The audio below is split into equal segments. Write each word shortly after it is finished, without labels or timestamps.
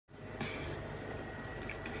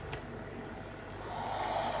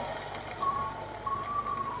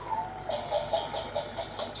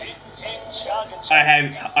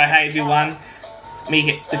Hi everyone. It's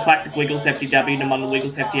me, the classic Wiggles FDW, the model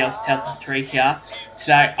Wiggles FDL 2003 here.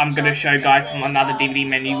 Today I'm going to show you guys another DVD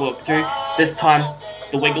menu walkthrough. This time,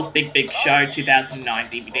 the Wiggles Big Big Show 2009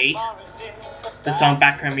 DVD. The song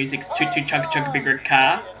background music's Toot Toot Chugga Chugga Big Red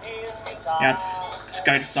Car. Now let's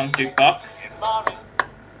go to song jukebox.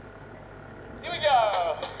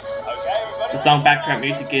 The song background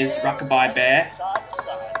music is Rockabye Bear.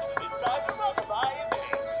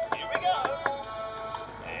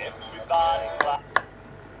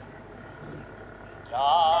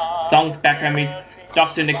 Song's background music's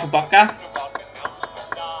Dr. Knickerbocker.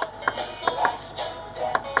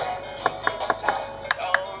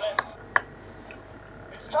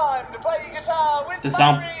 The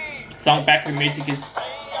song background music is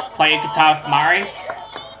Play a Guitar with Murray.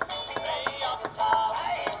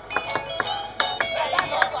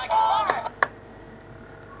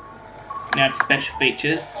 Now it's special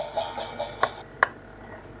features.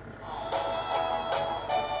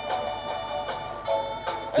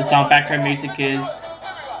 The song background music is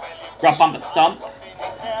Rock Bumper Stomp,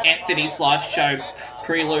 Anthony's live show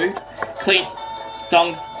prelude, Clean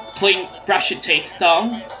Brush Your Teeth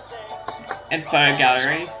song, and photo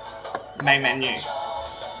gallery, main menu.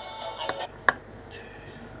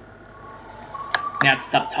 Now it's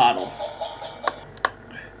subtitles.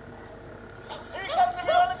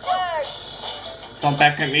 Song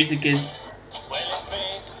background music is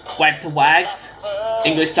Wag to Wags,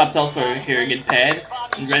 English subtitles for hearing impaired,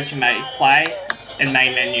 and resume play, and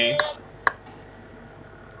main menu.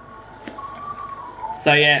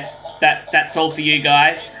 So yeah, that's all for you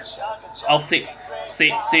guys. I'll see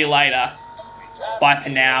you later. Bye for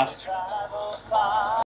now.